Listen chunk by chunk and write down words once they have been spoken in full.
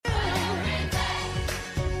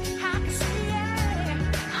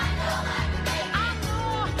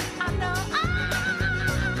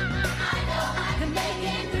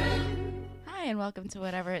welcome to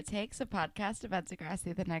Whatever It Takes, a podcast about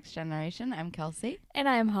Degrassi The Next Generation. I'm Kelsey. And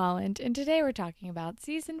I'm Holland, and today we're talking about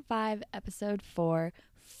Season 5, Episode 4,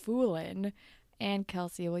 Foolin'. And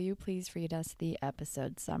Kelsey, will you please read us the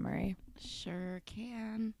episode summary? Sure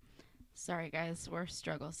can. Sorry, guys, we're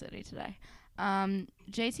Struggle City today.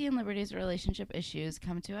 JT and Liberty's relationship issues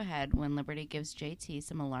come to a head when Liberty gives JT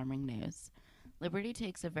some alarming news. Liberty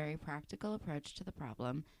takes a very practical approach to the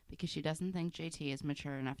problem because she doesn't think JT is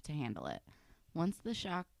mature enough to handle it. Once the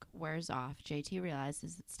shock wears off, JT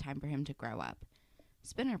realizes it's time for him to grow up.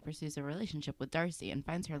 Spinner pursues a relationship with Darcy and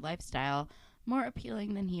finds her lifestyle more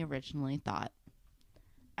appealing than he originally thought.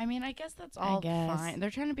 I mean, I guess that's all fine. They're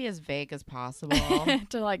trying to be as vague as possible.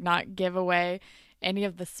 To, not give away any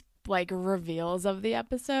of the, reveals of the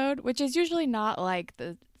episode, which is usually not like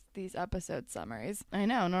these episode summaries. I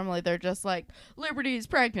know. Normally they're just like, Liberty's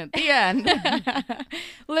pregnant. The end.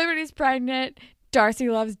 Liberty's pregnant. Darcy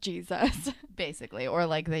loves Jesus. Basically. Or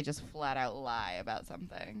they just flat out lie about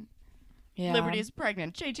something. Yeah. Liberty's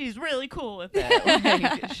pregnant. JT's really cool with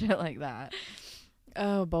it. Shit like that.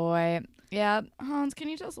 Oh, boy. Yeah. Hans, can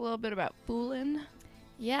you tell us a little bit about Foolin'?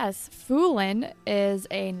 Yes. Foolin' is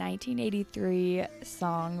a 1983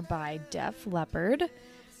 song by Def Leppard.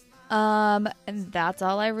 And that's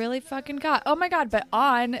all I really fucking got. Oh my god, but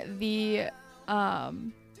on the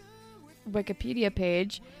Wikipedia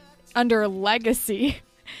page, under Legacy,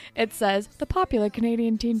 it says, the popular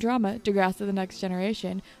Canadian teen drama, Degrassi The Next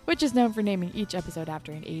Generation, which is known for naming each episode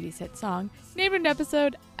after an 80s hit song, named an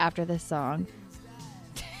episode after this song.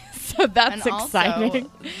 So that's exciting.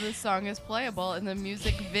 Also, the song is playable in the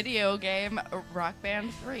music video game Rock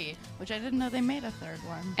Band 3, which I didn't know they made a third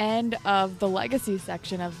one. End of the Legacy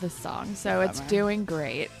section of the song, so it's doing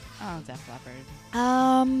great. Oh, Def Leppard.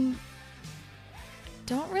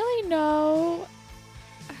 Don't really know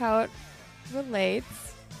how it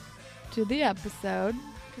relates to the episode.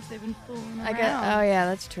 Because they've been fooling around. Oh, yeah,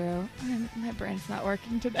 that's true. My brain's not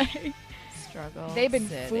working today. Struggle. They've been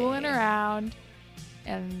City. fooling around,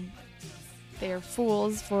 and they're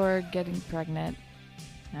fools for getting pregnant.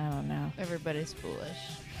 I don't know. Everybody's foolish.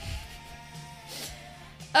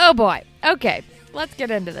 Oh, boy. Okay, let's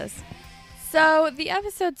get into this. So the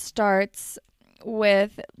episode starts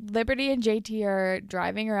with Liberty and JT are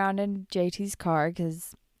driving around in JT's car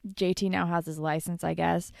because JT now has his license, I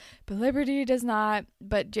guess. But Liberty does not.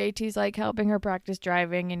 But JT's helping her practice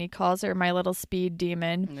driving, and he calls her my little speed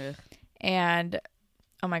demon. Ugh. And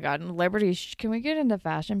oh my god, and Liberty, can we get into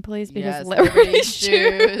fashion, please? Because yes, Liberty's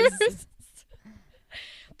shoes.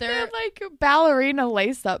 They're like ballerina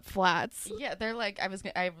lace-up flats. Yeah, they're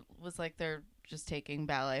they're just taking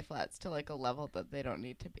ballet flats to a level that they don't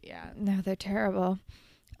need to be at. No, they're terrible.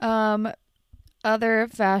 Other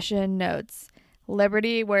fashion notes.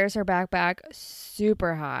 Liberty wears her backpack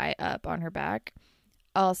super high up on her back.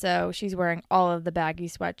 Also, she's wearing all of the baggy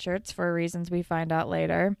sweatshirts for reasons we find out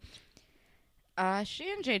later.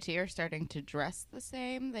 She and JT are starting to dress the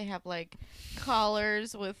same. They have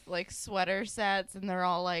collars with sweater sets, and they're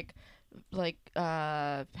all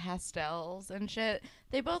pastels and shit.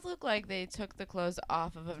 They both look like they took the clothes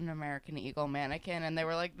off of an American Eagle mannequin, and they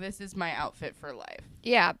were like, "This is my outfit for life."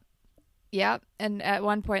 Yeah, yeah. And at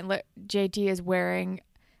one point, JT is wearing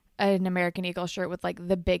an American Eagle shirt with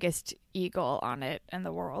the biggest eagle on it in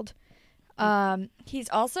the world. He's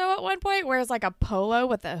also at one point wears a polo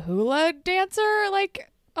with a hula dancer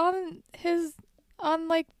on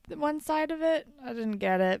one side of it. I didn't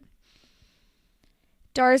get it.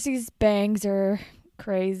 Darcy's bangs are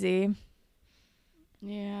crazy.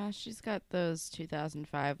 Yeah, she's got those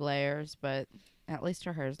 2005 layers, but at least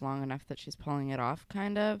her hair's long enough that she's pulling it off,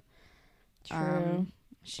 kind of. True.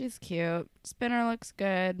 She's cute. Spinner looks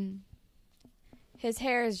good. His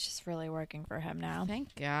hair is just really working for him now.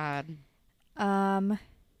 Thank God.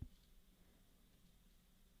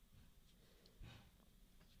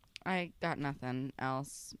 I got nothing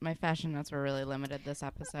else. My fashion notes were really limited this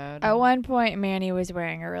episode. At one point, Manny was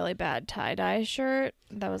wearing a really bad tie-dye shirt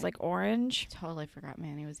that was orange. Totally forgot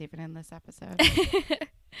Manny was even in this episode.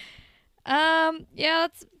 Yeah,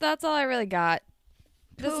 that's all I really got.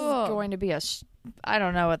 Cool. This is going to be I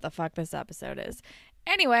don't know what the fuck this episode is.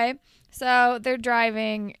 Anyway, so they're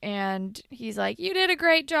driving, and he's like, "You did a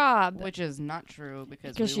great job," which is not true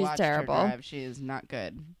because she's we watched terrible. her drive. She is not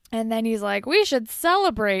good. And then he's like, "We should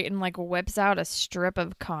celebrate," and whips out a strip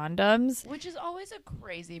of condoms, which is always a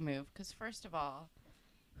crazy move. Because first of all,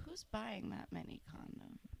 who's buying that many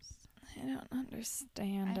condoms? I don't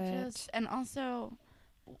understand it. And also,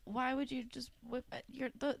 why would you just whip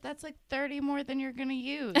it? That's 30 more than you're gonna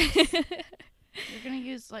use. You're gonna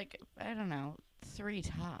use I don't know, 3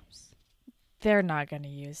 tops. they're not going to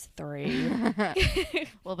use 3.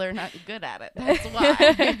 Well, they're not good at it. That's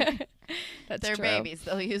why. That's They're true. babies.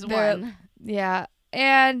 They'll use They're- 1. Yeah.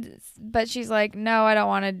 But she's like, no,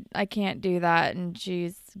 I can't do that. And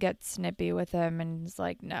she gets snippy with him and is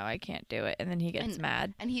like, no, I can't do it. And then he gets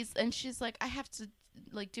mad. And she's like, I have to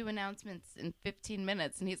like do announcements in 15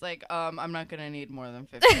 minutes. And he's like, I'm not going to need more than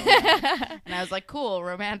 15 minutes. And I was like, cool,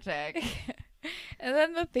 romantic. And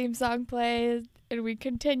then the theme song plays and we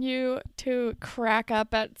continue to crack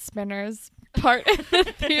up at Spinner's part of the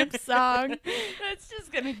theme song. That's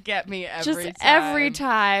just going to get me Every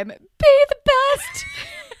time. Be the best.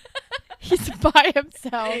 He's by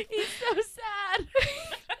himself. He's so sad.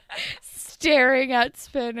 Staring at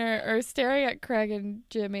Spinner or staring at Craig and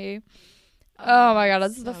Jimmy. Oh my god,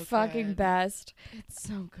 that's so the fucking good. best. It's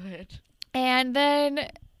so good. And then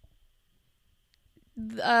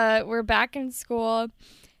we're back in school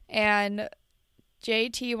and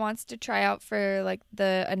JT wants to try out for like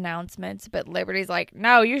the announcements, but Liberty's like,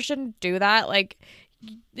 no, you shouldn't do that. Like,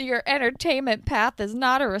 your entertainment path is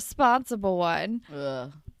not a responsible one.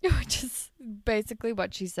 Ugh. Which is basically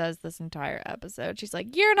what she says this entire episode. She's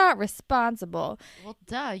like, you're not responsible. Well,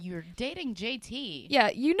 duh, you're dating JT. Yeah,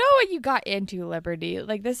 you know what you got into, Liberty.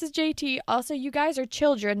 Like, this is JT. Also, you guys are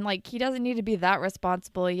children. Like, he doesn't need to be that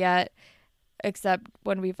responsible yet, except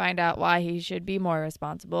when we find out why he should be more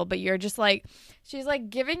responsible. But you're just like, she's like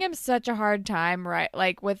giving him such a hard time, right?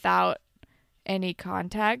 Like, without any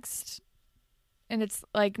context. And it's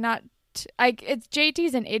like not, it's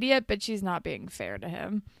JT's an idiot, but she's not being fair to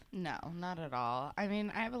him. No, not at all. I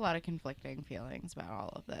mean, I have a lot of conflicting feelings about all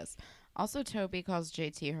of this. Also, Toby calls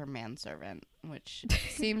JT her manservant, which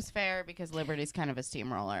seems fair because Liberty's kind of a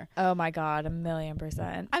steamroller. Oh my god,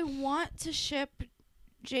 1,000,000%. I want to ship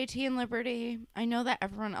JT and Liberty. I know that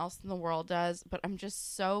everyone else in the world does, but I'm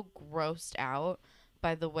just so grossed out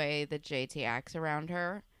by the way that JT acts around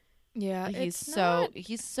her. Yeah, He's so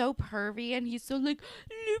pervy and he's so like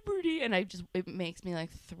Liberty, and it makes me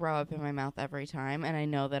like throw up in my mouth every time, and I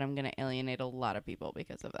know that I'm gonna alienate a lot of people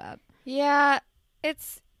because of that. Yeah,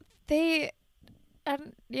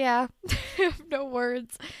 yeah, I have no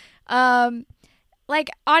words. Like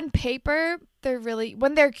on paper,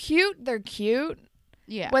 when they're cute, they're cute.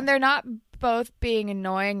 Yeah. When they're not both being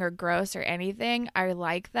annoying or gross or anything, I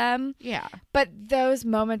like them. Yeah. But those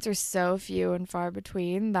moments are so few and far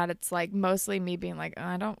between that it's like mostly me being like, oh,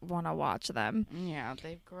 I don't want to watch them. Yeah,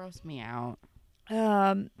 they gross me out.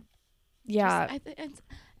 Yeah. I think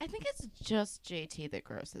it's just JT that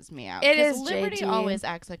grosses me out. It is Liberty JT. always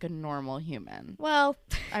acts like a normal human. Well,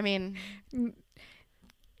 I mean,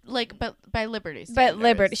 like, but by Liberty but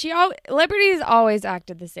standards. Liberty's always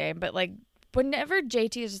acted the same, but like whenever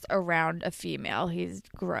JT is just around a female, he's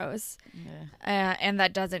gross. Yeah. And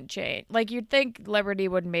that doesn't change. Like, you'd think Liberty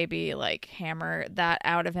would maybe like hammer that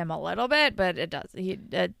out of him a little bit, but it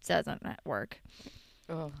doesn't work.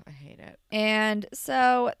 Oh, I hate it. And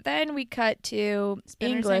so then we cut to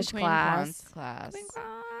Spinner's English in Queen class. Kwan's class. Queen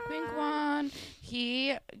Queen Kwan.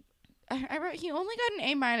 I wrote he only got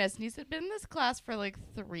an A-, and he's been in this class for like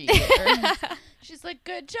 3 years. She's like,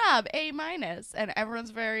 good job, A-, and everyone's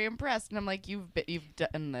very impressed. And I'm like, you've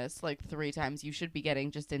done this like 3 times. You should be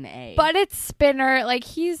getting just an A. But it's Spinner. Like,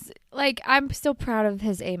 he's like, I'm still proud of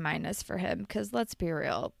his A- for him because let's be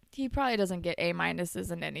real, he probably doesn't get A-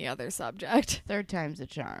 in any other subject. 3rd time's a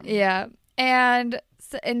charm. Yeah. And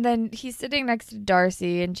then he's sitting next to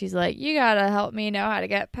Darcy, and she's like, you gotta help me know how to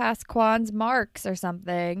get past Kwan's marks or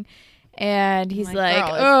something. And he's like,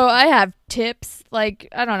 oh, I have tips. Like,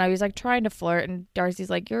 I don't know. He's like trying to flirt, and Darcy's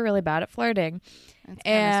like, you're really bad at flirting. That's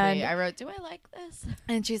kind of sweet. I wrote, do I like this?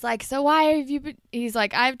 And she's like, so why have you been? He's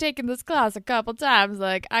like, I've taken this class a couple times.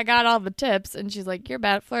 Like, I got all the tips. And she's like, you're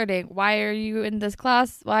bad at flirting. Why are you in this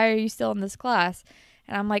class? Why are you still in this class?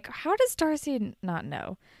 And I'm like, how does Darcy not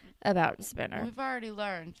know about Spinner? We've already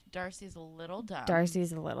learned Darcy's a little dumb.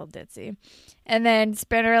 Darcy's a little ditzy. And then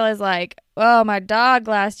Spinner is like, oh, my dog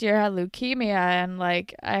last year had leukemia, and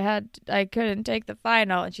like I couldn't take the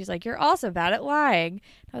final. And she's like, you're also bad at lying.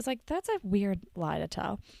 I was like, that's a weird lie to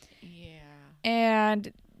tell. Yeah.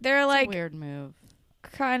 And they're like, a weird move.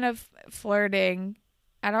 Kind of flirting.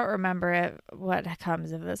 I don't remember what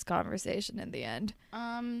comes of this conversation in the end.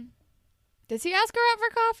 Does he ask her out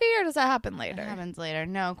for coffee, or does that happen later? It happens later.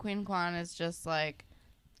 No, Queen Kwan is just like,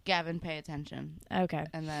 Gavin, pay attention. Okay.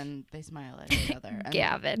 And then they smile at each other.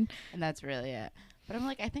 Gavin. And that's really it. But I'm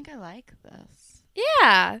like, I think I like this.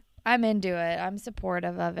 Yeah. I'm into it. I'm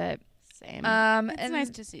supportive of it. Same. It's and nice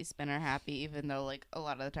to see Spinner happy, even though like a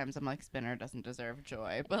lot of the times I'm like, Spinner doesn't deserve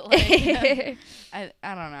joy. But like, I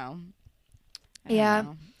don't know. I don't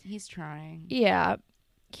know. He's trying. Yeah.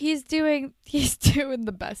 he's doing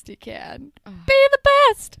the best he can. Ugh. Be the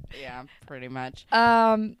best. Yeah, pretty much.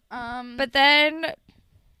 But then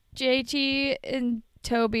JT and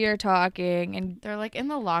Toby are talking, and they're like in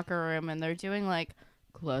the locker room and they're doing like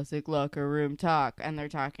classic locker room talk, and they're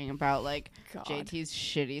talking about like God. JT's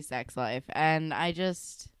shitty sex life, and I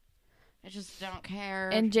just don't care.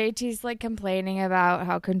 And JT's like complaining about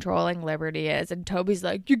how controlling Liberty is, and Toby's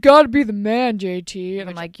like, "You gotta be the man, JT."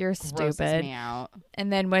 And I'm like, "You're grosses stupid." me out.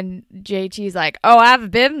 And then when JT's like, "Oh,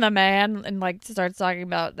 I've been the man," and like starts talking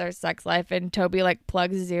about their sex life, and Toby like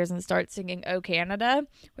plugs his ears and starts singing "Oh Canada,"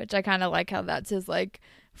 which I kind of like how that's his like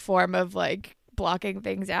form of like blocking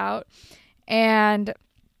things out. And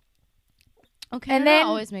Okay, and that then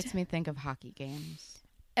always makes me think of hockey games.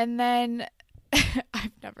 and then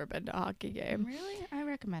I've never been to a hockey game. Really? I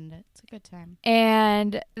recommend it. It's a good time.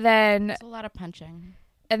 And then It's a lot of punching.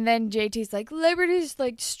 JT's like, Liberty's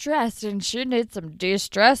like stressed and she needs some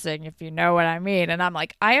de-stressing, if you know what I mean. And I'm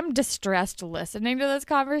like, I am distressed listening to this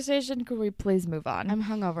conversation. Could we please move on? I'm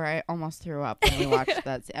hungover. I almost threw up when we watched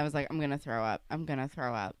that. I was like, I'm going to throw up. I'm going to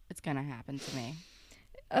throw up. It's going to happen to me.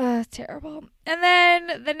 Terrible. And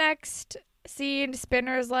then the next scene,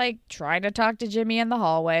 Spinner's like trying to talk to Jimmy in the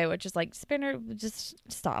hallway, which is like, Spinner, just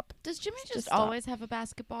stop. Does Jimmy just stop. always have a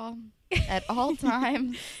basketball at all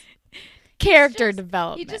times? Character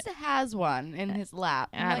development. He just has one in his lap.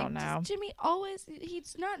 I don't know. Does Jimmy always,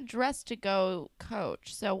 he's not dressed to go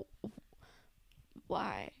coach. So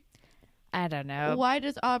why? I don't know. Why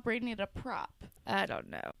does Aubrey need a prop? I don't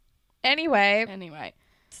know. Anyway,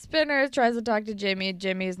 Spinner tries to talk to Jimmy.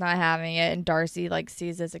 Jimmy's not having it, and Darcy like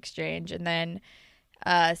sees this exchange, and then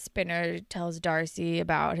Spinner tells Darcy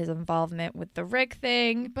about his involvement with the Rick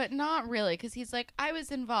thing, but not really, because he's like, I was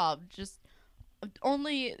involved, just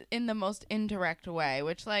only in the most indirect way,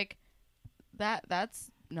 which like that's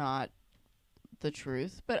not the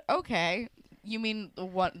truth. But okay, you mean the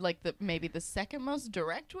one like the maybe the second most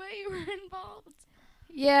direct way you were involved?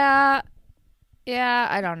 Yeah,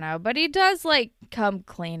 I don't know, but he does like come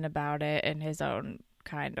clean about it in his own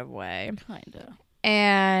kind of way. Kinda.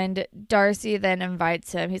 And Darcy then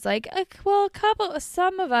invites him. He's like, well,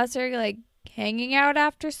 some of us are like hanging out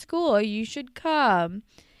after school. You should come.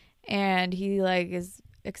 And he like is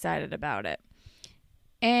excited about it.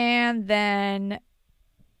 And then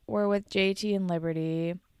we're with JT and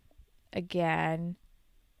Liberty again.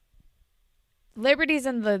 Liberty's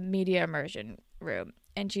in the media immersion room,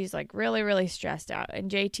 and she's like really, really stressed out.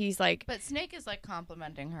 And JT's like, but Snake is like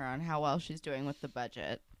complimenting her on how well she's doing with the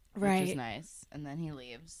budget, right? Which is nice. And then he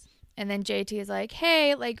leaves. And then JT is like,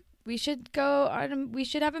 hey, like we should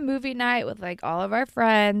have a movie night with like all of our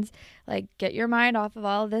friends, like get your mind off of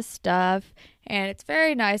all of this stuff. And it's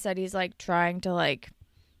very nice that he's like trying to like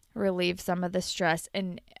relieve some of the stress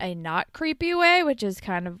in a not creepy way, which is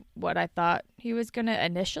kind of what I thought he was gonna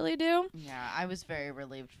initially do. Yeah, I was very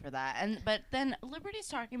relieved for that. But then Liberty's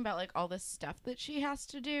talking about like all this stuff that she has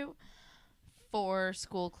to do for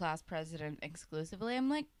school class president exclusively. I'm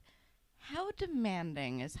like, how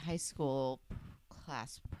demanding is high school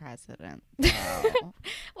class president?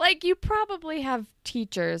 Like, you probably have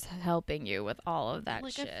teachers helping you with all of that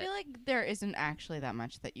shit. I feel like there isn't actually that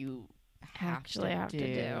much that you have to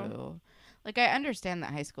do. Like, I understand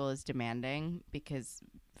that high school is demanding because,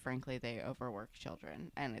 frankly, they overwork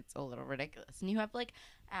children, and it's a little ridiculous. And you have, like,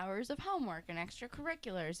 hours of homework and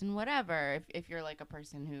extracurriculars and whatever if you're, like, a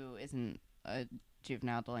person who isn't a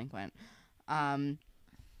juvenile delinquent.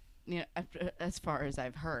 You know, as far as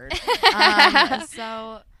I've heard.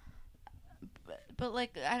 But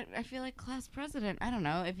like, I feel like class president, I don't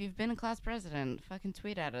know. If you've been a class president, fucking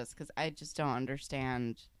tweet at us, because I just don't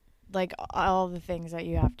understand. Like, all the things that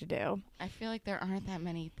you have to do. I feel like there aren't that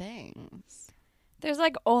many things. There's,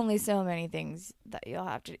 like, only so many things that you'll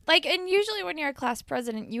have to do. Like, and usually when you're a class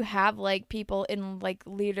president, you have, like, people in, like,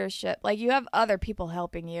 leadership. Like, you have other people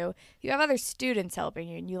helping you. You have other students helping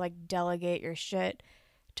you, and you, like, delegate your shit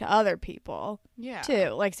to other people,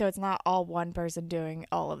 too. Like, so it's not all one person doing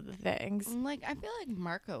all of the things. Like, I feel like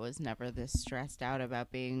Marco was never this stressed out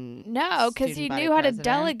about being No, because he knew how to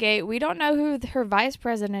delegate. We don't know who her vice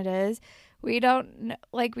president is.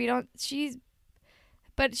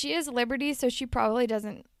 But she is Liberty, so she probably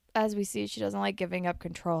doesn't, as we see, she doesn't like giving up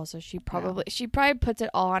control. So she probably puts it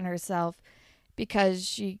all on herself because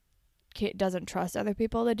she doesn't trust other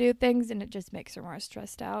people to do things, and it just makes her more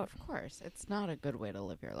stressed out. Of course, it's not a good way to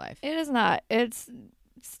live your life. It is not. It's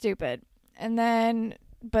stupid.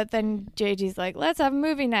 But then JT's like, let's have a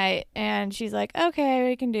movie night, and she's like, okay,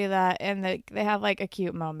 we can do that, and they have like a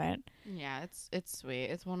cute moment. Yeah, it's sweet.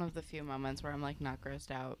 It's one of the few moments where I'm like not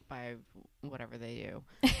grossed out by whatever they do.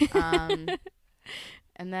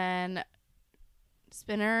 And then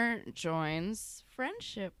Spinner joins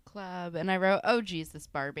Friendship Club. And I wrote, oh, Jesus,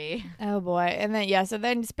 Barbie. Oh boy. And then so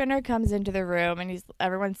then Spinner comes into the room and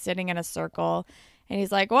everyone's sitting in a circle and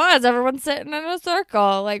he's like, "Why is everyone sitting in a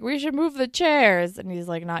circle? Like, we should move the chairs." And he's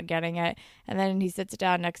like not getting it. And then he sits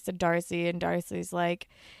down next to Darcy and Darcy's like,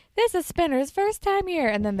 "This is Spinner's first time here."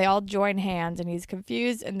 And then they all join hands and he's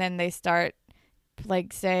confused and then they start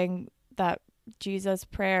like saying that Jesus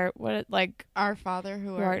prayer, Our Father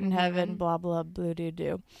who art in heaven, blah blah blue doo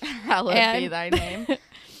doo. Hallowed be thy name.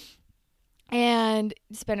 And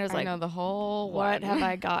Spinner's like, I know the whole what one. have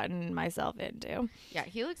I gotten myself into? Yeah,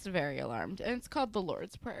 he looks very alarmed. And it's called the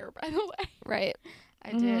Lord's Prayer, by the way. Right.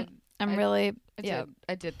 I did.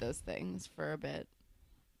 I did those things for a bit.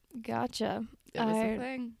 Gotcha. It was a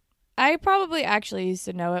thing. I probably actually used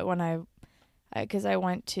to know it when because I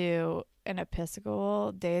went to an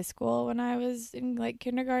Episcopal day school when I was in like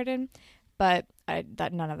kindergarten, but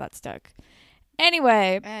none of that stuck.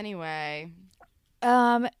 Anyway.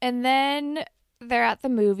 And then they're at the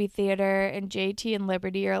movie theater and JT and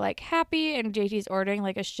Liberty are like happy and JT's ordering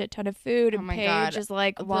like a shit ton of food and Paige is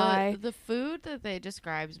like, why? The food that they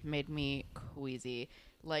described made me queasy.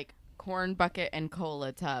 Like corn bucket and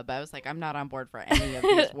cola tub. I was like, I'm not on board for any of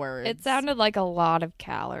these words. It sounded like a lot of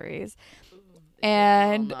calories.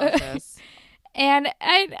 And and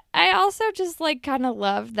I also just like kind of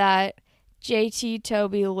love that JT,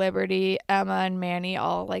 Toby, Liberty, Emma, and Manny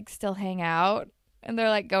all like still hang out. And they're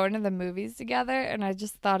like going to the movies together. And I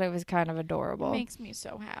just thought it was kind of adorable. It makes me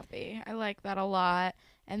so happy. I like that a lot.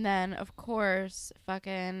 And then, of course,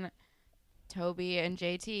 fucking Toby and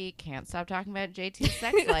JT can't stop talking about JT's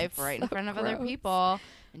sex life right in front of other people.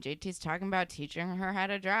 And JT's talking about teaching her how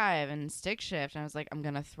to drive and stick shift. And I was like, I'm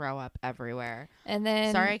going to throw up everywhere. And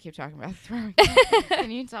then... Sorry, I keep talking about throwing up.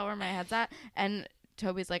 Can you tell where my head's at? And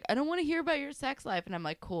Toby's like, I don't want to hear about your sex life. And I'm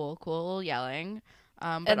like, cool, yelling.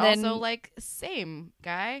 But also, like, same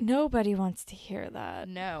guy. Nobody wants to hear that.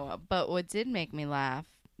 No, but what did make me laugh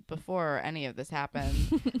before any of this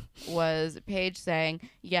happened was Paige saying,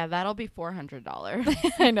 yeah, that'll be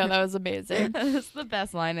 $400. I know, that was amazing. That's the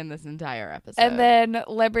best line in this entire episode. And then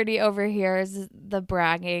Liberty overhears the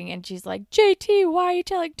bragging, and she's like, JT, why are you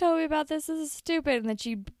telling Toby about this? This is stupid. And then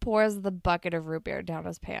she pours the bucket of root beer down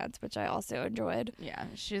his pants, which I also enjoyed. Yeah,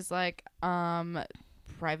 she's like,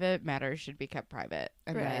 private matters should be kept private.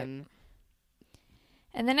 And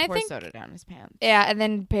then I think soda down his pants. Yeah, and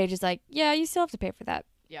then Paige is like, yeah, you still have to pay for that.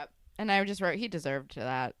 Yep. And I just wrote, he deserved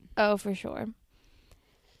that. Oh, for sure.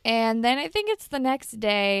 And then I think it's the next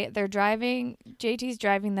day. They're driving. JT's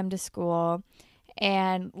driving them to school.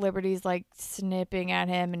 And Liberty's like snipping at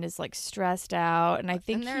him and is like stressed out. And I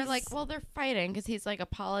think and they're like, well, they're fighting because he's like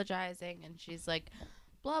apologizing. And she's like,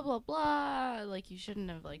 blah, blah, blah. Like, you shouldn't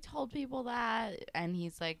have like told people that. And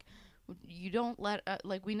he's like, you don't let,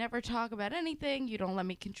 like, we never talk about anything. You don't let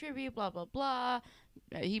me contribute, blah, blah, blah.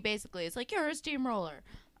 He basically is like, you're a steamroller.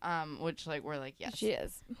 Which, like, we're like, yes. She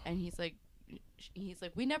is. And he's like,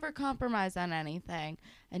 we never compromise on anything.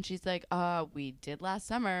 And she's like, we did last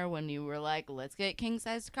summer when you were like, let's get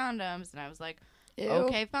king-sized condoms. And I was like, ew.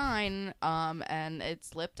 Okay, fine. And it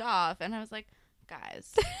slipped off. And I was like,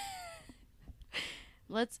 guys,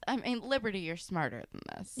 Liberty, you're smarter than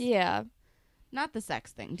this. Yeah. Not the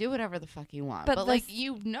sex thing. Do whatever the fuck you want. But like,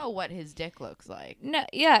 you know what his dick looks like. No,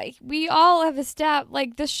 yeah. We all have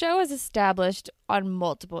the show has established on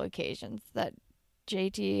multiple occasions that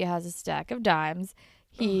JT has a stack of dimes.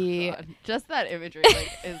 Just that imagery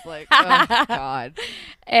is like, oh, God.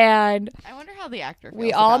 And I wonder how the actor feels.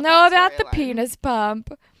 We all know about the penis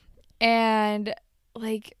pump. And,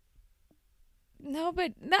 like... No,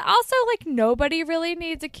 but also, like, nobody really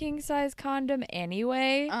needs a king-size condom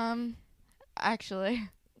anyway. Actually.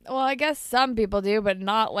 Well, I guess some people do, but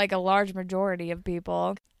not, like, a large majority of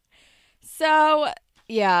people. So,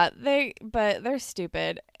 yeah, they're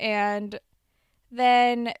stupid. And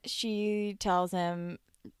then she tells him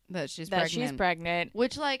that she's pregnant.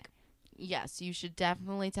 Which, like, yes, you should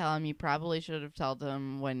definitely tell him. You probably should have told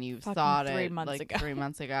him when you thought 3 months ago. 3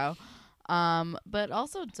 months ago. But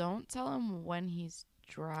also don't tell him when he's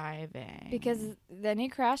driving. Because then he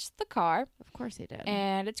crashed the car. Of course he did.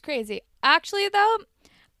 And it's crazy. Actually, though,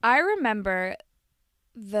 I remember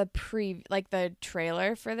the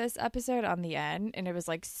trailer for this episode on the end, and it was,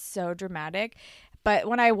 like, so dramatic. But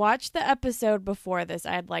when I watched the episode before this,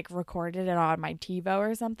 I had, like, recorded it on my TiVo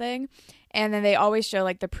or something. And then they always show,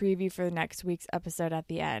 like, the preview for the next week's episode at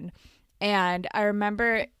the end. And I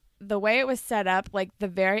remember... the way it was set up, like, the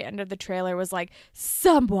very end of the trailer was like,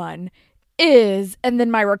 someone is, and then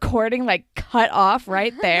my recording like cut off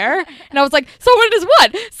right there, and I was like, someone is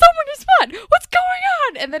what? Someone is what? What's going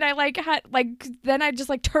on? And then I like had like then I just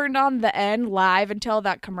like turned on the end live until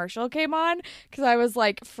that commercial came on because I was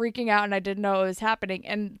like freaking out and I didn't know what was happening.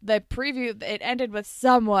 And the preview, it ended with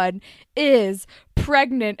someone is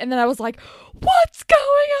pregnant, and then I was like, what's going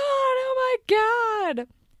on? Oh my god!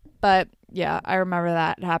 But yeah, I remember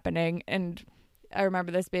that happening, and I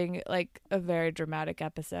remember this being like a very dramatic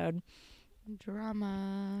episode.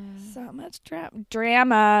 Drama. So much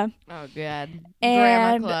drama. Oh, God.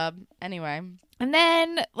 And- Drama club. Anyway. And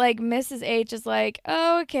then, like, Mrs. H is like,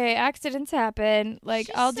 oh, okay, accidents happen. Like,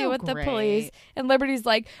 She's I'll so deal with the great. police. And Liberty's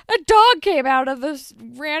like, a dog came out of this,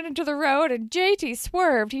 ran into the road, and JT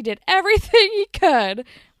swerved. He did everything he could. I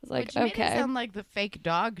was like, Which made it okay. sound like the fake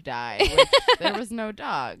dog died. Which there was no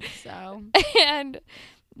dog, so. And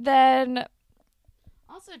then,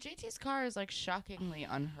 Also, JT's car is, like, shockingly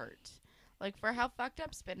unhurt. Like, for how fucked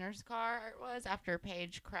up Spinner's car was after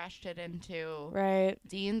Paige crashed it into right.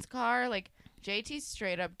 Dean's car, like, JT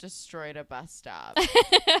straight up destroyed a bus stop.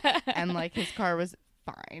 And, like, his car was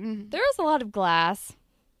fine. There was a lot of glass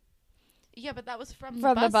Yeah, but that was from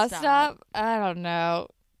from the the bus stop. I don't know.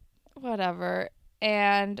 Whatever.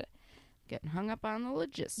 And Getting hung up on the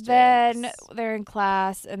logistics. then they're in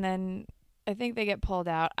class, and then I think they get pulled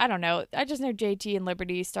out. I don't know. I just know JT and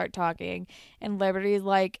Liberty start talking, and Liberty's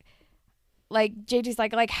like JT's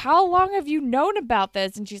like, how long have you known about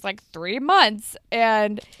this? And she's like, 3 months.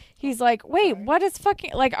 And he's like, wait, what is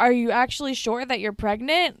fucking, like, are you actually sure that you're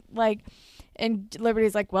pregnant? Like, and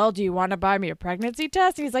Liberty's like, well, do you want to buy me a pregnancy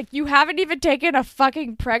test? And he's like, you haven't even taken a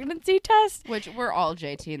fucking pregnancy test? Which we're all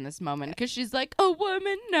JT in this moment, because she's like, a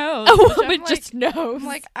woman knows. A Which woman I'm just knows. I'm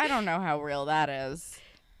like, I don't know how real that is.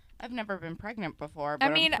 I've never been pregnant before,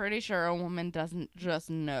 but mean- I'm pretty sure a woman doesn't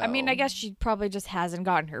just know. I mean, I guess she probably just hasn't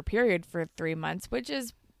gotten her period for 3 months, which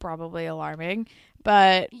is probably alarming.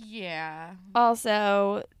 But Yeah.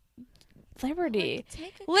 also, Liberty. Like,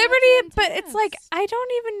 take a Liberty, goddamn but it's like, test. I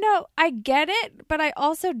don't even know. I get it, but I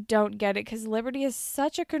also don't get it because Liberty is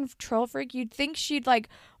such a control freak. You'd think she'd like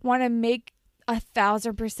want to make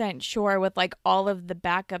 1,000% sure with like all of the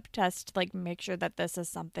backup tests to like make sure that this is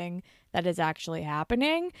something that is actually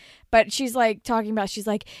happening. But she's like talking about, she's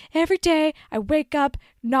like, every day I wake up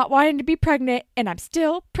not wanting to be pregnant and I'm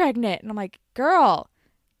still pregnant. And I'm like, girl,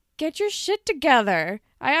 get your shit together.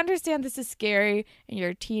 I understand this is scary and you're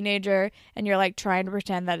a teenager and you're like trying to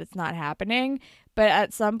pretend that it's not happening. But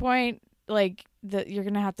at some point, like you're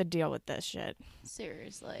going to have to deal with this shit.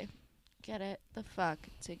 Seriously. Get it the fuck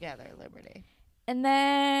together, Liberty. And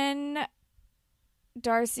then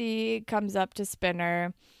Darcy comes up to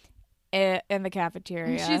Spinner in the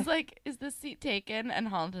cafeteria. She's like, is this seat taken? And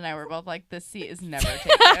Holland and I were both like, this seat is never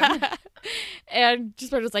taken. And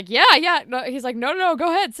Spinner's like, yeah. No, he's like, no,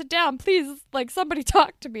 go ahead, sit down, please. Like, somebody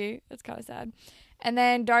talk to me. It's kind of sad. And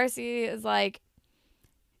then Darcy is like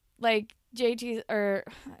JT, or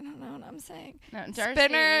I don't know what I'm saying. No, Darcy.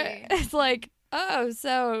 Spinner is like, oh,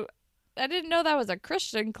 so I didn't know that was a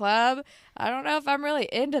Christian club. I don't know if I'm really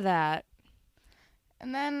into that.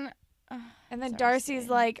 And then Darcy's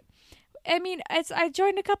like, I mean, I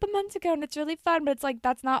joined a couple months ago and it's really fun, but it's like,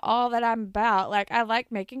 that's not all that I'm about. Like, I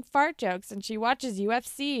like making fart jokes, and she watches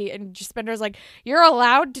UFC, and Spinner's like, you're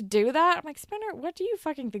allowed to do that? I'm like, Spinner, what do you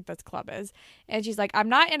fucking think this club is? And she's like, I'm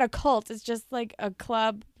not in a cult. It's just like a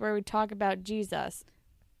club where we talk about Jesus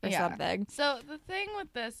or something. So the thing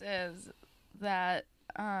with this is that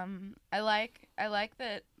I like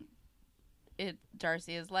that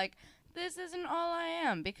Darcy is like, this isn't all I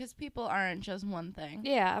am, because people aren't just one thing.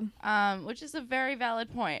 Yeah. Which is a very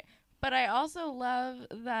valid point. But I also love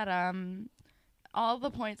that all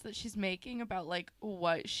the points that she's making about like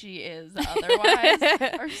what she is otherwise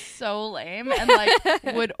are so lame and like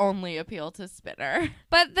would only appeal to Spinner.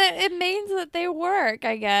 But it means that they work,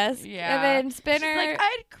 I guess. Yeah. And then She's Spinner. like,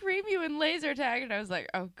 I'd cream you in laser tag, and I was like,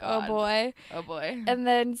 oh god. Oh boy. Oh boy. And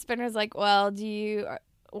then Spinner's like, well, do you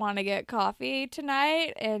want to get coffee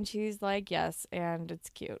tonight? And she's like, yes. And it's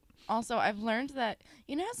cute. Also, I've learned that,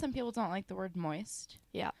 you know how some people don't like the word moist?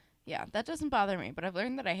 Yeah. Yeah, that doesn't bother me, but I've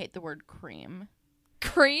learned that I hate the word cream.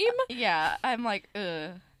 Cream? Yeah, I'm like,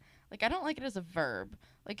 ugh. Like, I don't like it as a verb.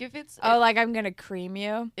 Like, if it's... Oh, like I'm going to cream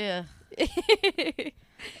you? Ugh.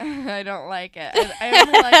 I don't like it. I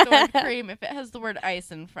only like the word cream if it has the word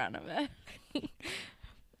ice in front of it.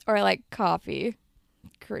 Or like coffee.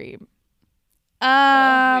 Cream. We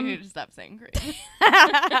need to stop saying cream.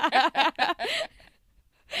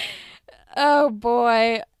 Oh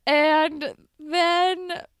boy. And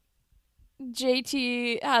then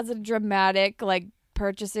JT has a dramatic like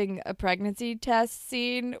purchasing a pregnancy test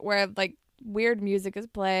scene where like weird music is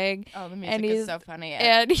playing. Oh, the and music is so funny.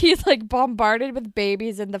 And he's like bombarded with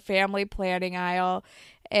babies in the family planning aisle.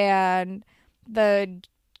 And the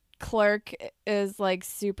clerk is like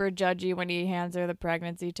super judgy when he hands her the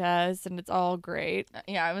pregnancy test, and it's all great.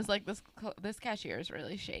 Yeah, I was like, this cashier is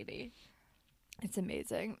really shady. It's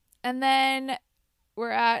amazing. And then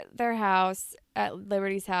we're at their house, at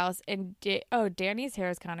Liberty's house, and Danny's hair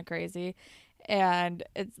is kind of crazy, and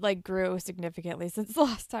it's like grew significantly since the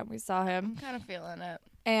last time we saw him. I'm kind of feeling it.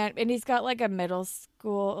 And he's got like a middle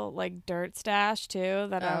school like dirt stash too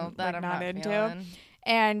that I'm not into. Feeling.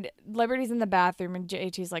 And Liberty's in the bathroom, and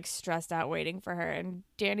JT's like stressed out waiting for her, and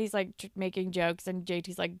Danny's like making jokes, and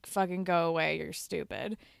JT's like, fucking go away, you're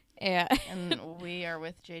stupid. And we are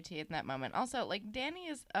with JT in that moment. Also, like, Danny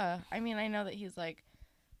is, I mean, I know that he's like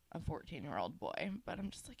a 14-year-old boy, but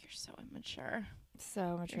I'm just like, you're so immature.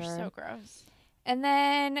 So mature. You're so gross. And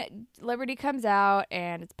then Liberty comes out,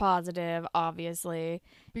 and it's positive, obviously.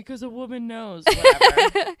 Because a woman knows,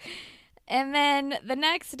 whatever. And then the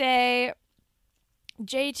next day,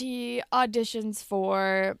 JT auditions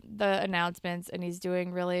for the announcements, and he's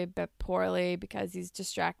doing really poorly because he's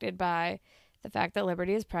distracted by the fact that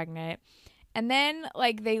Liberty is pregnant. And then,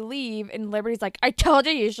 like, they leave, and Liberty's like, I told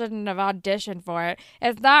you shouldn't have auditioned for it.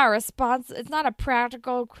 It's not it's not a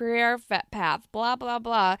practical career path, blah, blah,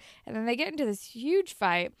 blah. And then they get into this huge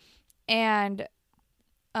fight, and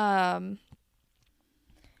I'm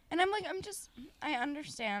like, I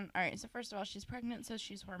understand. All right, so first of all, she's pregnant, so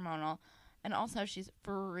she's hormonal, and also she's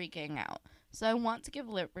freaking out. So I want to give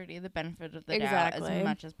Liberty the benefit of the doubt as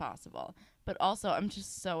much as possible. But also, I'm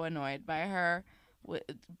just so annoyed by her,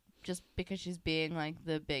 just because she's being, like,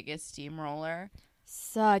 the biggest steamroller.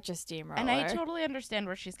 Such a steamroller. And I totally understand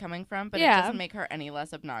where she's coming from, but it doesn't make her any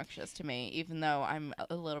less obnoxious to me, even though I'm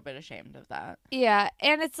a little bit ashamed of that. Yeah,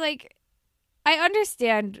 and it's like, I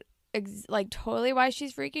understand, like, totally why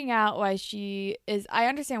she's freaking out, I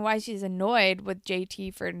understand why she's annoyed with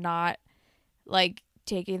JT for not, like,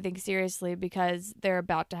 taking things seriously, because they're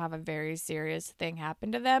about to have a very serious thing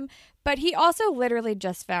happen to them. But he also literally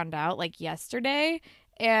just found out, like, yesterday,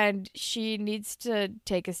 and she needs to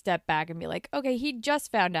take a step back and be like, okay, he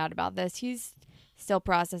just found out about this. He's still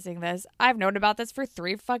processing this. I've known about this for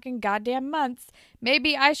 3 fucking goddamn months.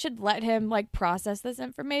 Maybe I should let him, like, process this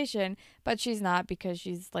information. But she's not, because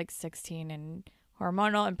she's, like, 16 and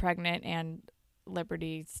hormonal and pregnant and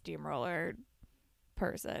Liberty steamroller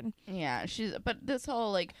person. Yeah, but this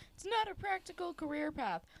whole, like, it's not a practical career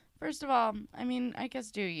path. First of all, I mean, I guess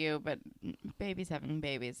do you, but babies having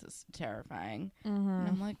babies is terrifying. Mm-hmm. And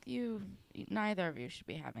I'm like, neither of you should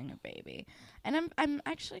be having a baby. And I'm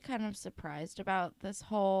actually kind of surprised about this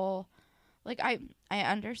whole, like, I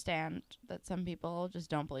understand that some people just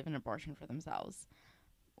don't believe in abortion for themselves.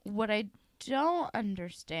 What I don't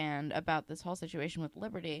understand about this whole situation with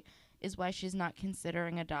Liberty is why she's not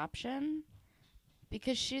considering adoption.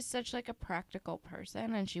 Because she's such, like, a practical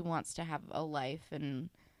person, and she wants to have a life and,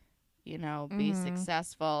 you know, be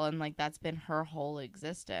successful, and, like, that's been her whole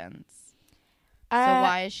existence. So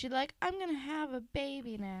why is she like, I'm going to have a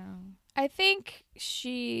baby now? I think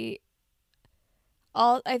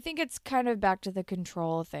I think it's kind of back to the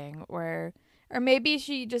control thing, or maybe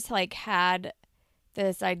she just, like, had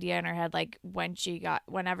this idea in her head, like,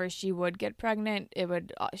 whenever she would get pregnant,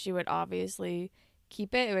 she would obviously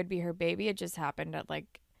keep it. It would be her baby. It just happened at,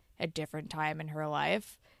 like, a different time in her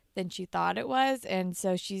life than she thought it was. And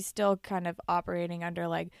so she's still kind of operating under,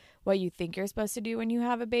 like, what you think you're supposed to do when you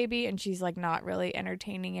have a baby. And she's, like, not really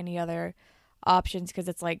entertaining any other options, because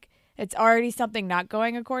it's, like, it's already something not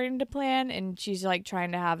going according to plan. And she's, like,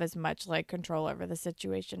 trying to have as much, like, control over the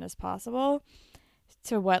situation as possible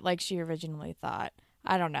to what, like, she originally thought.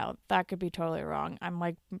 I don't know. That could be totally wrong. I'm,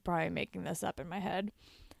 like, probably making this up in my head.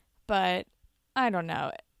 But I don't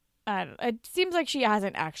know. It seems like she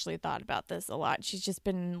hasn't actually thought about this a lot. She's just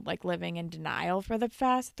been, like, living in denial for the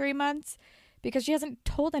past 3 months, because she hasn't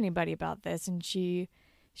told anybody about this, and she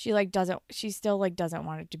still, like, doesn't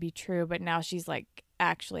want it to be true, but now she's, like,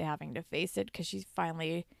 actually having to face it because she's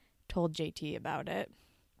finally told JT about it.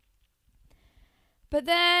 But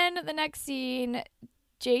then the next scene,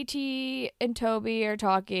 JT and Toby are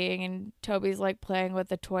talking, and Toby's, like, playing with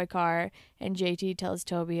the toy car, and JT tells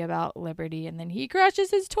Toby about Liberty, and then he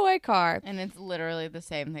crashes his toy car. And it's literally the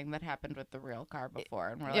same thing that happened with the real car before,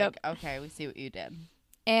 and we're like, okay, we see what you did.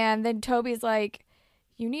 And then Toby's like,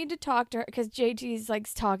 you need to talk to her, because JT's, like,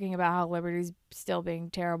 talking about how Liberty's still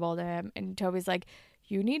being terrible to him, and Toby's like,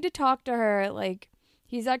 you need to talk to her, like,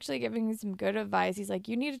 he's actually giving me some good advice. He's like,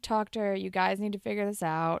 you need to talk to her. You guys need to figure this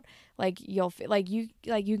out. Like, you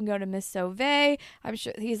can go to Miss Sauvé. I'm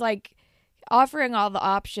sure he's like, offering all the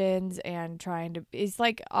options and trying to, is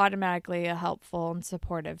like automatically a helpful and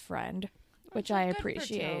supportive friend, which I Good for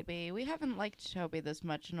appreciate. Toby. We haven't liked Toby this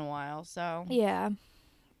much in a while, so. Yeah.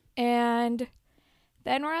 And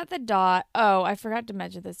then we're at the dot. Oh, I forgot to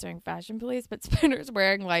mention this during Fashion Police, but Spinner's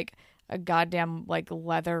wearing like a goddamn like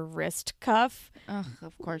leather wrist cuff. Ugh,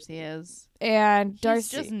 of course he is. And He's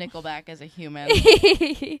Darcy. just Nickelback as a human.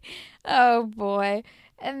 Oh boy.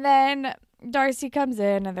 And then Darcy comes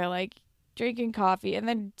in and they're like drinking coffee, and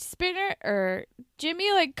then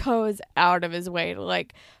Jimmy like goes out of his way to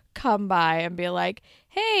like come by and be like,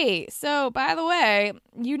 hey, so by the way,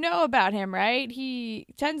 you know about him, right? He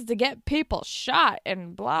tends to get people shot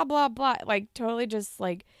and blah blah blah, like totally just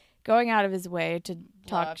like going out of his way to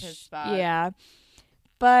talk up his spot. Yeah.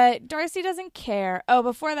 But Darcy doesn't care. Oh,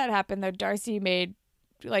 before that happened though, Darcy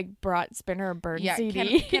brought Spinner a burn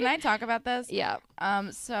CD. Can I talk about this? Yeah.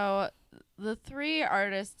 So the 3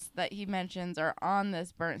 artists that he mentions are on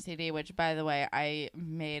this burnt CD, which, by the way, I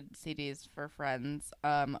made CDs for friends,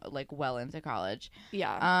 like well into college.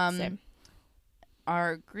 Yeah. Same.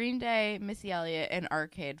 Are Green Day, Missy Elliott, and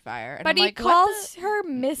Arcade Fire. And but he calls her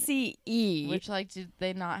Missy E. Which, like, did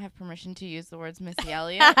they not have permission to use the words Missy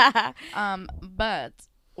Elliott? But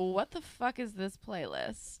what the fuck is this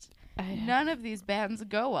playlist? None of these bands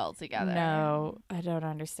go well together. No, I don't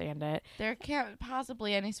understand it. There can't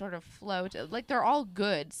possibly any sort of flow to, like, they're all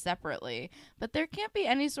good separately, but there can't be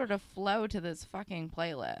any sort of flow to this fucking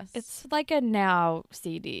playlist. It's like a Now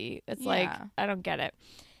CD. It's like, I don't get it.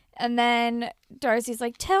 And then Darcy's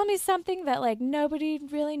like, tell me something that like nobody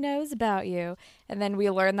really knows about you. And then we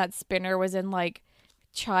learn that Spinner was in like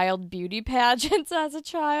child beauty pageants as a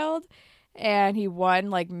child. And he won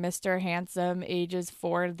like Mr. Handsome ages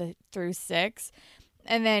 4 through 6.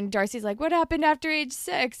 And then Darcy's like, what happened after age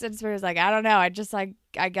 6? And Spinner's like, I don't know. I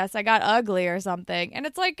guess I got ugly or something. And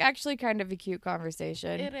it's like actually kind of a cute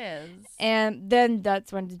conversation. It is. And then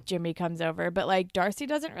that's when Jimmy comes over. But like Darcy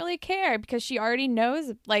doesn't really care because she already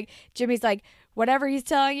knows. Like Jimmy's like, whatever he's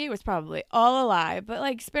telling you was probably all a lie. But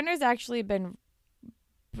like Spinner's actually been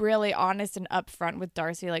really honest and upfront with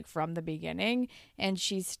Darcy like from the beginning, and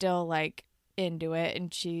she's still like into it,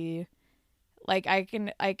 and she like I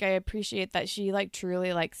appreciate that she like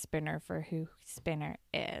truly likes Spinner for who Spinner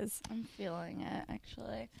is. I'm feeling it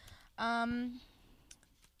actually. And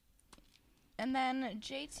then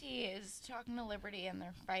JT is talking to Liberty and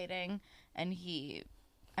they're fighting, and I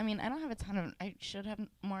should have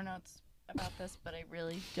more notes about this, but I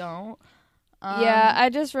really don't. Yeah,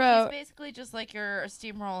 I just wrote. He's basically just like, you're a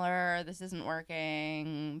steamroller. This isn't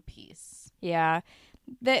working. Peace. Yeah,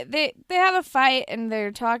 they have a fight and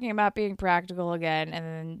they're talking about being practical again, and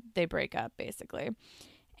then they break up basically.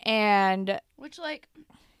 And which like,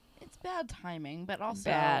 it's bad timing, but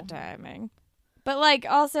also bad timing. But like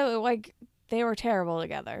also like they were terrible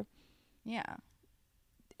together. Yeah.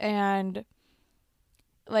 And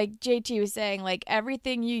like JT was saying, like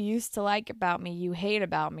everything you used to like about me, you hate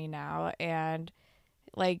about me now. And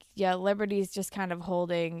like, yeah, Liberty's just kind of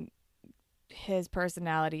holding his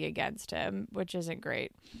personality against him, which isn't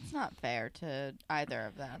great. It's not fair to either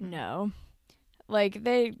of them. No. Like,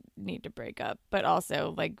 they need to break up, but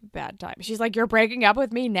also, like, bad time. She's like, you're breaking up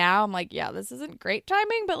with me now? I'm like, yeah, this isn't great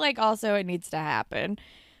timing, but, like, also it needs to happen.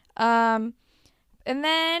 And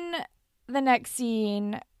then the next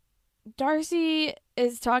scene, Darcy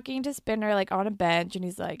is talking to Spinner, like, on a bench, and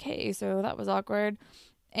he's like, hey, so that was awkward.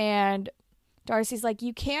 And Darcy's like,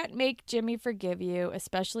 you can't make Jimmy forgive you,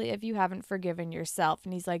 especially if you haven't forgiven yourself.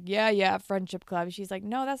 And he's like, yeah, friendship club. She's like,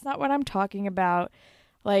 no, that's not what I'm talking about.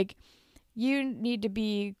 Like, you need to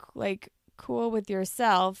be, like, cool with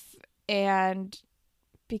yourself, and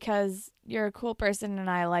because you're a cool person and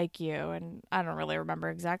I like you. And I don't really remember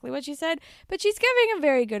exactly what she said, but she's giving him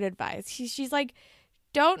very good advice. She's like,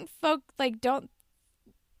 don't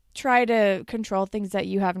try to control things that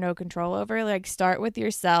you have no control over. Like, start with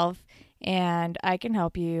yourself, and I can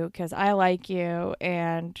help you because I like you.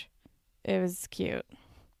 And it was cute.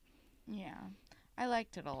 Yeah. I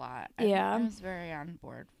liked it a lot. Yeah. I was very on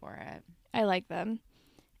board for it. I like them.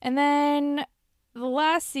 And then the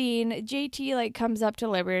last scene, JT like comes up to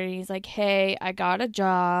Liberty and he's like, hey, I got a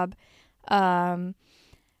job. Because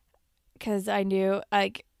I knew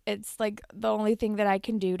like it's like the only thing that I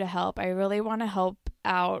can do to help. I really want to help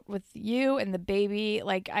out with you and the baby.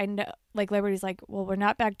 Like, I know, like, Liberty's like, well, we're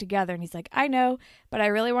not back together. And he's like, I know, but I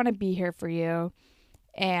really want to be here for you.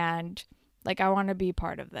 And like, I want to be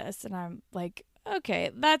part of this. And I'm like, okay,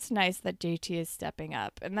 that's nice that JT is stepping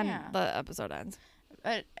up. And then the episode ends.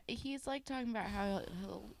 But he's like talking about how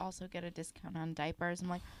he'll also get a discount on diapers. I'm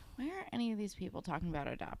like, why aren't any of these people talking about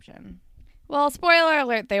adoption? Well, spoiler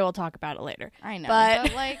alert, they will talk about it later. I know, But-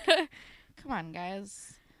 but like, come on,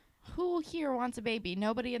 guys. Who here wants a baby?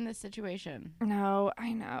 Nobody in this situation. No,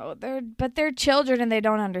 I know. They're children and they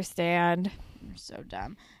don't understand. You're so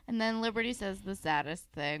dumb. And then Liberty says the saddest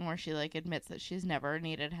thing where she like admits that she's never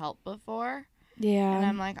needed help before. And Yeah.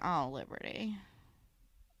 I'm like, oh, Liberty.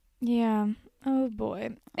 Yeah. Oh boy.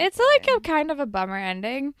 Oh, It's boy. like a kind of a bummer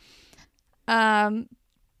ending. Yeah,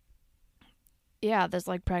 this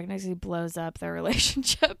like pregnancy blows up their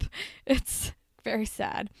relationship. It's very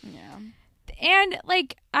sad. Yeah. And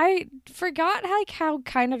like I forgot how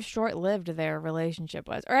kind of short-lived their relationship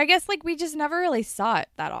was. Or I guess like we just never really saw it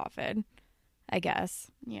that often. I guess.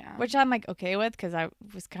 Yeah. Which I'm like okay with cuz I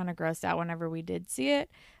was kind of grossed out whenever we did see it,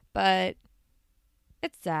 but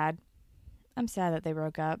it's sad. I'm sad that they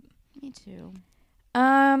broke up. Me too.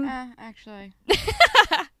 Actually,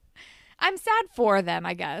 I'm sad for them,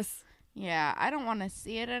 I guess. Yeah, I don't want to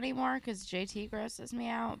see it anymore because JT grosses me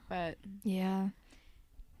out, but Yeah.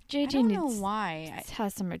 I JT don't know needs why.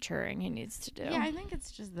 has some maturing he needs to do. Yeah, I think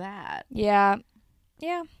it's just that. Yeah.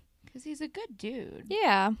 Yeah. Because he's a good dude.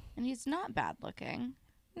 Yeah. And he's not bad looking.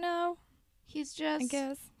 No, He's just... I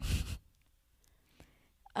guess.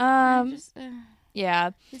 just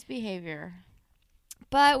Yeah. his behavior.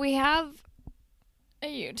 But we have a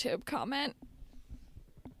YouTube comment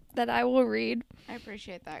that I will read. I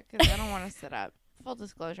appreciate that because I don't want to sit up. Full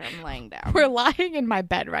disclosure, I'm laying down. We're lying in my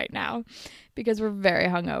bed right now because we're very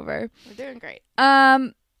hungover. We're doing great.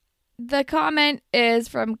 The comment is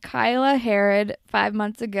from Kyla Herod 5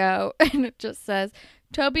 months ago, and it just says,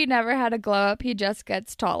 Toby never had a glow up, he just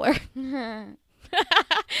gets taller.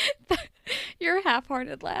 Your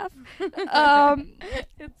half-hearted laugh.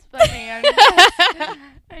 It's funny.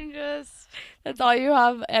 I'm just That's all you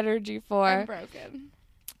have energy I'm for. broken.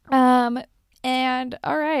 And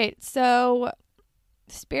all right, so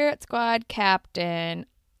Spirit Squad captain.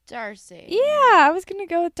 Darcy. Yeah, I was gonna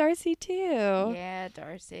go with Darcy too. Yeah,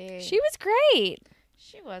 Darcy. She was great.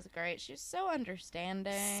 She was great. She was so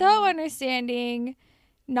understanding. So understanding,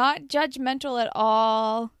 not judgmental at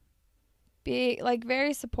all. Be like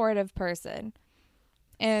very supportive person.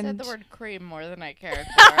 And said the word cream more than I cared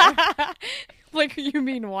for. like you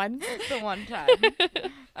mean one? The one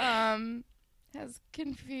time. Has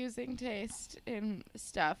confusing taste in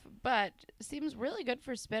stuff, but seems really good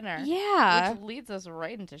for Spinner. Yeah. Which leads us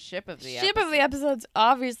right into ship of the Ship of the episode's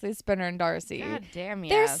obviously Spinner and Darcy. God damn,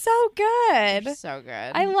 yes. They're so good. They're so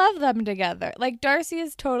good. I love them together. Like Darcy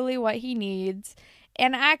is totally what he needs.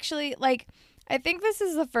 And actually, like, I think this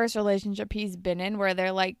is the first relationship he's been in where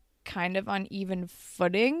they're like kind of on even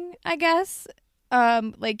footing, I guess.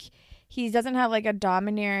 Like he doesn't have like a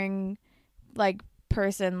domineering like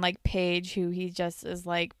person like Paige who he just is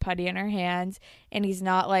like putty in her hands, and he's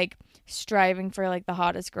not like striving for like the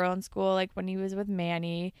hottest girl in school like when he was with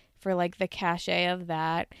Manny for like the cachet of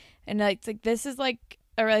that. And like, it's like this is like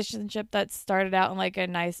a relationship that started out in like a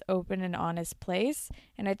nice open and honest place,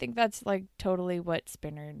 and I think that's like totally what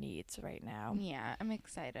Spinner needs right now. Yeah, I'm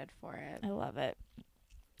excited for it. I love it.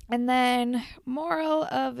 And then moral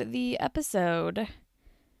of the episode: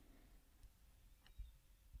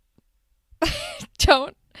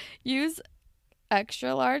 don't use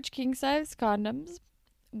extra large king size condoms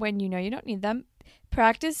when you know you don't need them.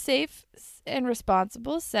 Practice safe and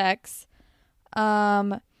responsible sex.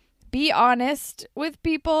 Be honest with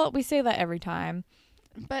people. We say that every time.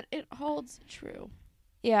 But it holds true.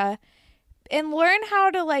 Yeah. And learn how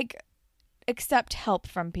to like accept help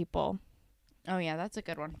from people. Oh yeah, that's a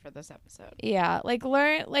good one for this episode. Yeah, like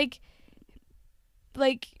learn like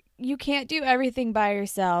you can't do everything by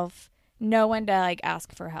yourself. Know when to like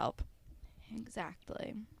ask for help.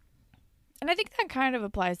 Exactly. And I think that kind of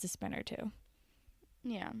applies to Spinner too,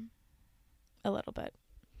 Yeah. a little bit.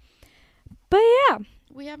 But yeah,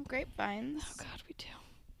 We have grapevines. oh god, we do.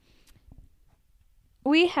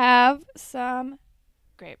 We have some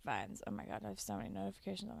grapevines. Oh my god, I have so many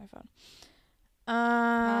notifications on my phone.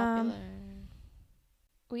 Popular.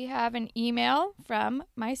 We have an email from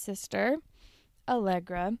my sister,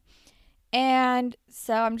 Allegra. And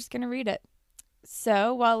so I'm just going to read it.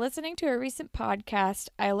 So, while listening to a recent podcast,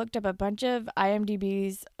 I looked up a bunch of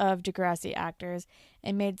IMDb's of Degrassi actors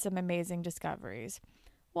and made some amazing discoveries.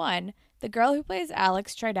 1. The girl who plays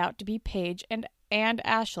Alex tried out to be Paige and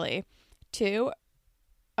Ashley. 2.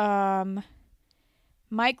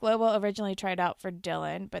 Mike Lobo originally tried out for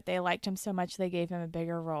Dylan, but they liked him so much they gave him a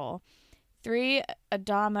bigger role. 3.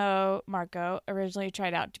 Adamo Marco originally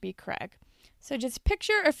tried out to be Craig. So just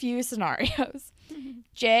picture a few scenarios.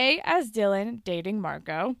 Jay as Dylan dating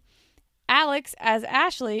Marco. Alex as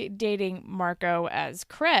Ashley dating Marco as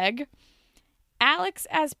Craig. Alex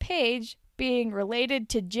as Paige being related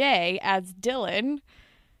to Jay as Dylan.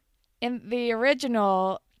 In the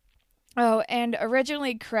original, and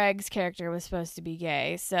originally Craig's character was supposed to be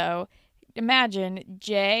gay. So imagine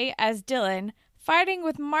Jay as Dylan fighting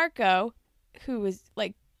with Marco, who was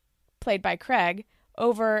like played by Craig,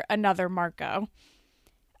 over another Marco.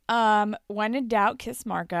 When in doubt, kiss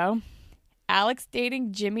Marco. Alex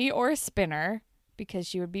dating Jimmy or Spinner, because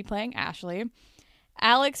she would be playing Ashley.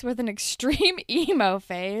 Alex with an extreme emo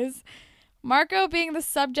phase. Marco being the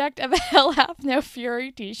subject of Hell Hath No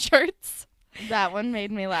Fury t-shirts. That one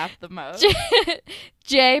made me laugh the most.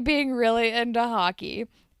 Jay being really into hockey.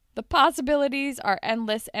 The possibilities are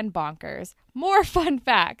endless and bonkers. More fun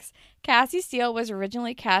facts. Cassie Steele was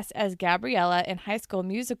originally cast as Gabriella in High School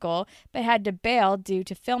Musical, but had to bail due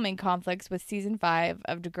to filming conflicts with season 5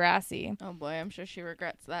 of Degrassi. Oh boy, I'm sure she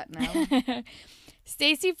regrets that now.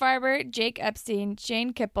 Stacey Farber, Jake Epstein,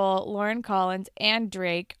 Shane Kippel, Lauren Collins, and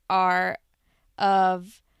Drake are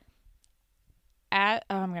of...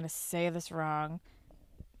 I'm going to say this wrong.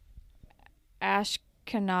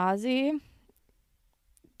 Ashkenazi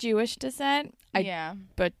Jewish descent. Yeah.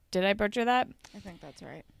 But did I butcher that? I think that's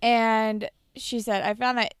right. And she said, I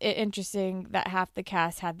found that interesting that half the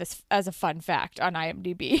cast had this as a fun fact on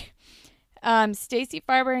IMDb. Stacey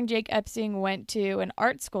Farber and Jake Epstein went to an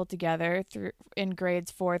art school together in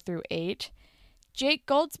grades 4 through 8. Jake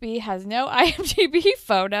Goldsby has no IMDb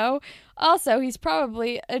photo. Also, he's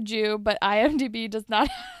probably a Jew, but IMDb does not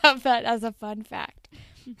have that as a fun fact.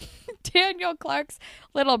 Daniel Clark's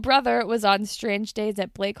little brother was on Strange Days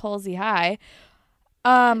at Blake Halsey High.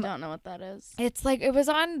 I don't know what that is. It's like, it was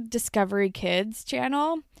on Discovery Kids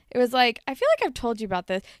channel. It was like, I feel like I've told you about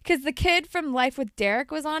this, because the kid from Life with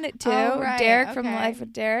Derek was on it too. Oh, right. Derek from Life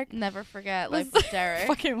with Derek. Never forget Life with Derek.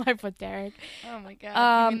 Fucking Life with Derek. Oh my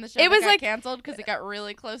god. You mean the show it was got like canceled because it got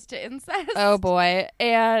really close to incest? Oh boy.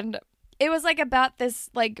 And it was like about this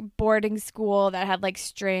like boarding school that had like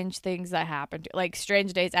strange things that happened, like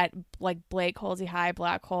Strange Days at like Blake Halsey High,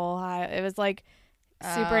 Black Hole High. It was like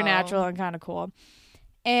supernatural and kind of cool.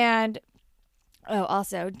 And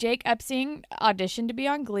also Jake Epstein auditioned to be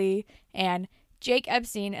on Glee, and Jake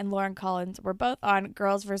Epstein and Lauren Collins were both on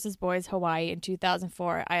Girls vs. Boys Hawaii in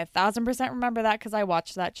 2004. I 1,000% remember that because I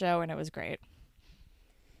watched that show and it was great.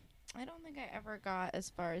 I don't think I ever got as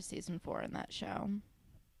far as season 4 in that show.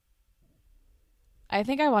 I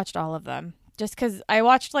think I watched all of them just because I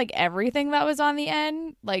watched like everything that was on the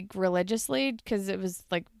end, like religiously, because it was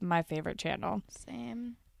like my favorite channel.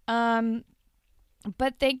 Same.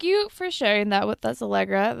 But thank you for sharing that with us,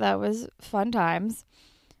 Allegra. That was fun times.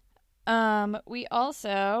 We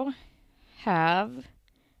also have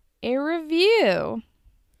a review,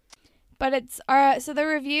 but it's so the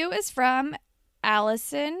review is from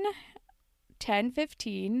Allison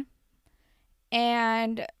 1015,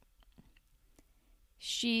 and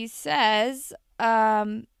she says,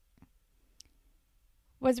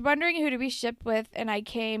 was wondering who to be shipped with, and I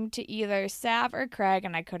came to either Sav or Craig,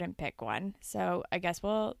 and I couldn't pick one. So I guess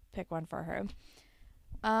we'll pick one for her.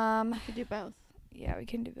 We could do both. Yeah, we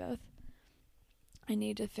can do both. I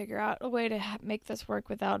need to figure out a way to make this work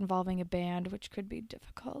without involving a band, which could be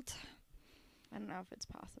difficult. I don't know if it's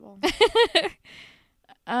possible.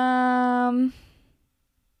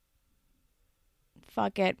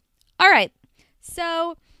 Fuck it. All right.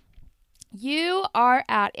 So you are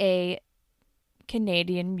at a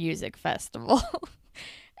Canadian music festival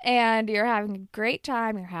and you're having a great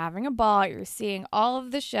time, you're having a ball, you're seeing all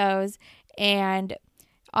of the shows, and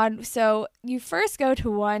so you first go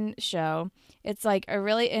to one show. It's like a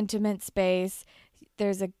really intimate space.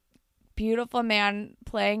 There's a beautiful man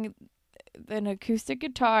playing an acoustic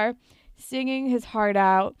guitar, singing his heart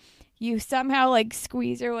out. You somehow like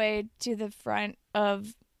squeeze your way to the front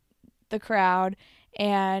of the crowd,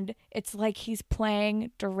 and it's like he's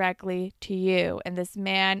playing directly to you. And this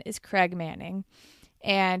man is Craig Manning,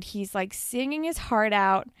 and he's like singing his heart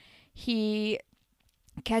out. He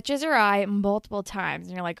catches your eye multiple times,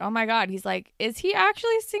 and you're like, oh my god. He's like, is he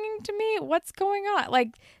actually singing to me? What's going on?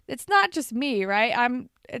 Like, it's not just me, right?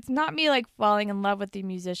 It's not me like falling in love with the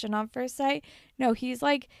musician on first sight. No, he's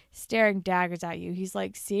like staring daggers at you. He's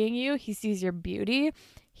like seeing you. He sees your beauty.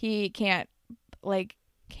 He can't like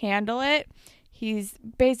handle it. He's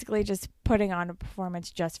basically just putting on a performance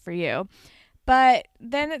just for you. But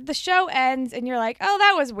then the show ends and you're like, oh,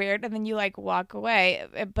 that was weird. And then you like walk away.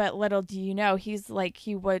 But little do you know, he was like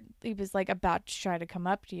about to try to come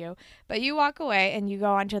up to you. But you walk away and you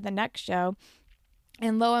go on to the next show.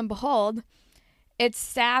 And lo and behold, it's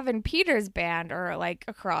Sav and Peter's band, or like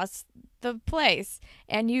across the place,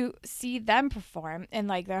 and you see them perform, and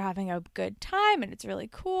like they're having a good time, and it's really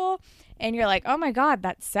cool, and you're like, oh my god,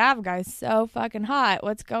 that Sav guy's so fucking hot,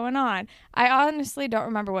 what's going on? I honestly don't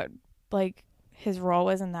remember what like his role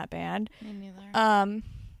was in that band. Me neither.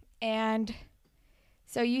 And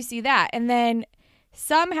so you see that, and then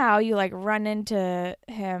somehow you like run into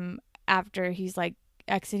him after he's like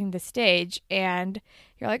exiting the stage, and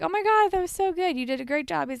you're like, oh my god, that was so good, you did a great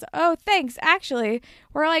job. He's like, oh thanks, actually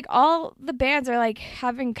we're like all the bands are like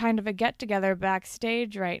having kind of a get together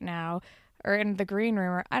backstage right now, or in the green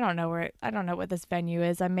room, or I don't know what this venue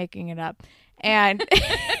is, I'm making it up. And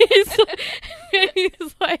he's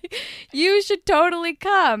like, you should totally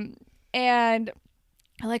come. And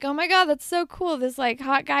I'm like, oh my god, that's so cool. This like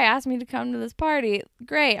hot guy asked me to come to this party.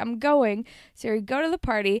 Great, I'm going. So you go to the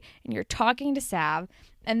party and you're talking to Sav,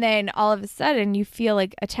 and then all of a sudden you feel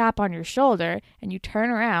like a tap on your shoulder, and you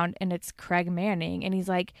turn around and it's Craig Manning, and he's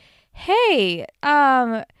like, hey,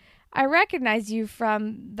 I recognize you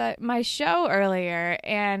from my show earlier,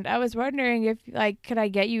 and I was wondering if like could I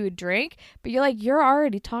get you a drink? But you're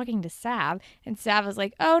already talking to Sav, and Sav is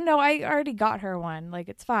like, oh no, I already got her one, like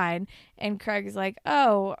it's fine. And Craig is like,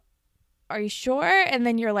 oh, are you sure? And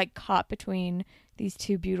then you're like caught between these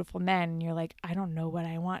two beautiful men, and you're like, I don't know what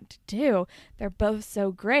I want to do. They're both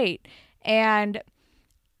so great, and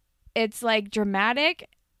it's like dramatic.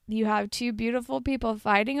 You have two beautiful people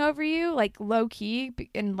fighting over you, like low key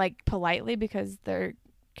and like politely because they're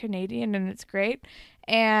Canadian, and it's great.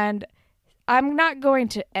 And I'm not going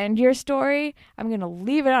to end your story. I'm going to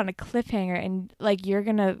leave it on a cliffhanger, and like you're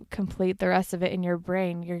going to complete the rest of it in your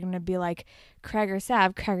brain. You're going to be like, Craig or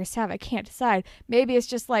Sav, I can't decide. Maybe it's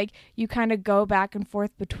just like you kind of go back and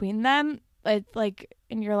forth between them. It's like,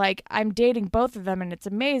 and you're like, I'm dating both of them and it's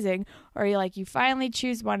amazing. Or you're like, you finally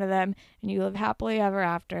choose one of them and you live happily ever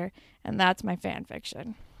after. And that's my fan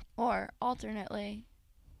fiction. Or alternately,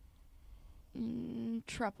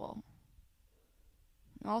 trouble.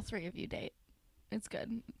 All three of you date. It's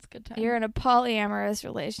good. It's a good time. You're in a polyamorous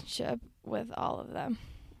relationship with all of them.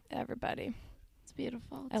 Everybody. It's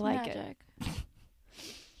beautiful. It's I like magic. it.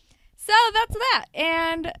 So that's that.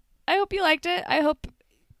 And I hope you liked it. I hope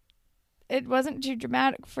it wasn't too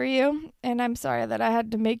dramatic for you, and I'm sorry that I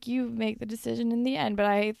had to make you make the decision in the end, but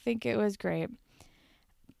I think it was great.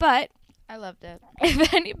 But I loved it.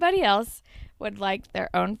 If anybody else would like their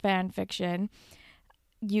own fan fiction,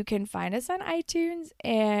 you can find us on iTunes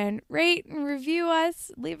and rate and review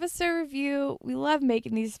us. Leave us a review. We love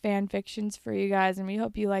making these fan fictions for you guys, and we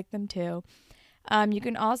hope you like them too. You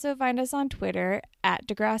can also find us on Twitter at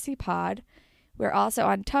DegrassiPod. We're also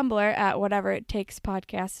on Tumblr at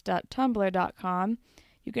whateverittakespodcast.tumblr.com.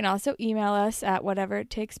 You can also email us at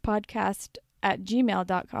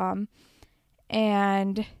whateverittakespodcast@gmail.com.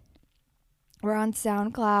 And we're on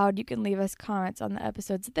SoundCloud. You can leave us comments on the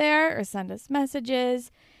episodes there or send us messages.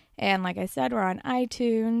 And like I said, we're on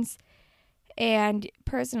iTunes. And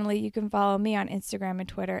personally, you can follow me on Instagram and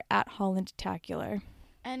Twitter at HollandTacular.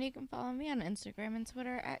 And you can follow me on Instagram and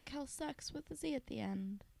Twitter at KelSucks with a Z at the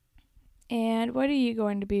end. And what are you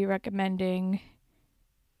going to be recommending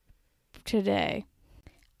today?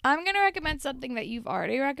 I'm going to recommend something that you've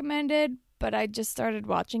already recommended, but I just started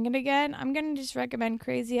watching it again. I'm going to just recommend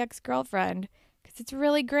Crazy Ex-Girlfriend because it's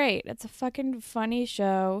really great. It's a fucking funny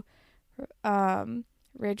show.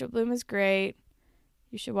 Rachel Bloom is great.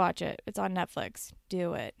 You should watch it. It's on Netflix.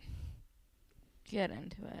 Do it. Get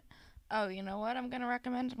into it. Oh, you know what I'm going to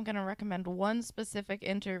recommend? I'm going to recommend one specific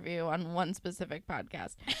interview on one specific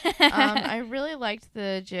podcast. I really liked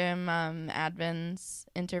the Jim Advins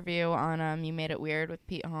interview on You Made It Weird with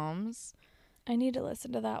Pete Holmes. I need to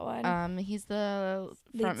listen to that one. He's the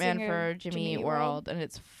frontman for Jimmy Eat World, and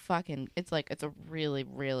it's a really,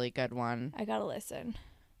 really good one. I got to listen.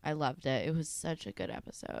 I loved it. It was such a good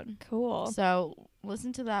episode. Cool. So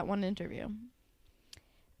listen to that one interview.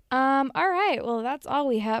 All right. Well, that's all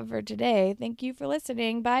we have for today. Thank you for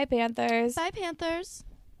listening. Bye, Panthers. Bye, Panthers.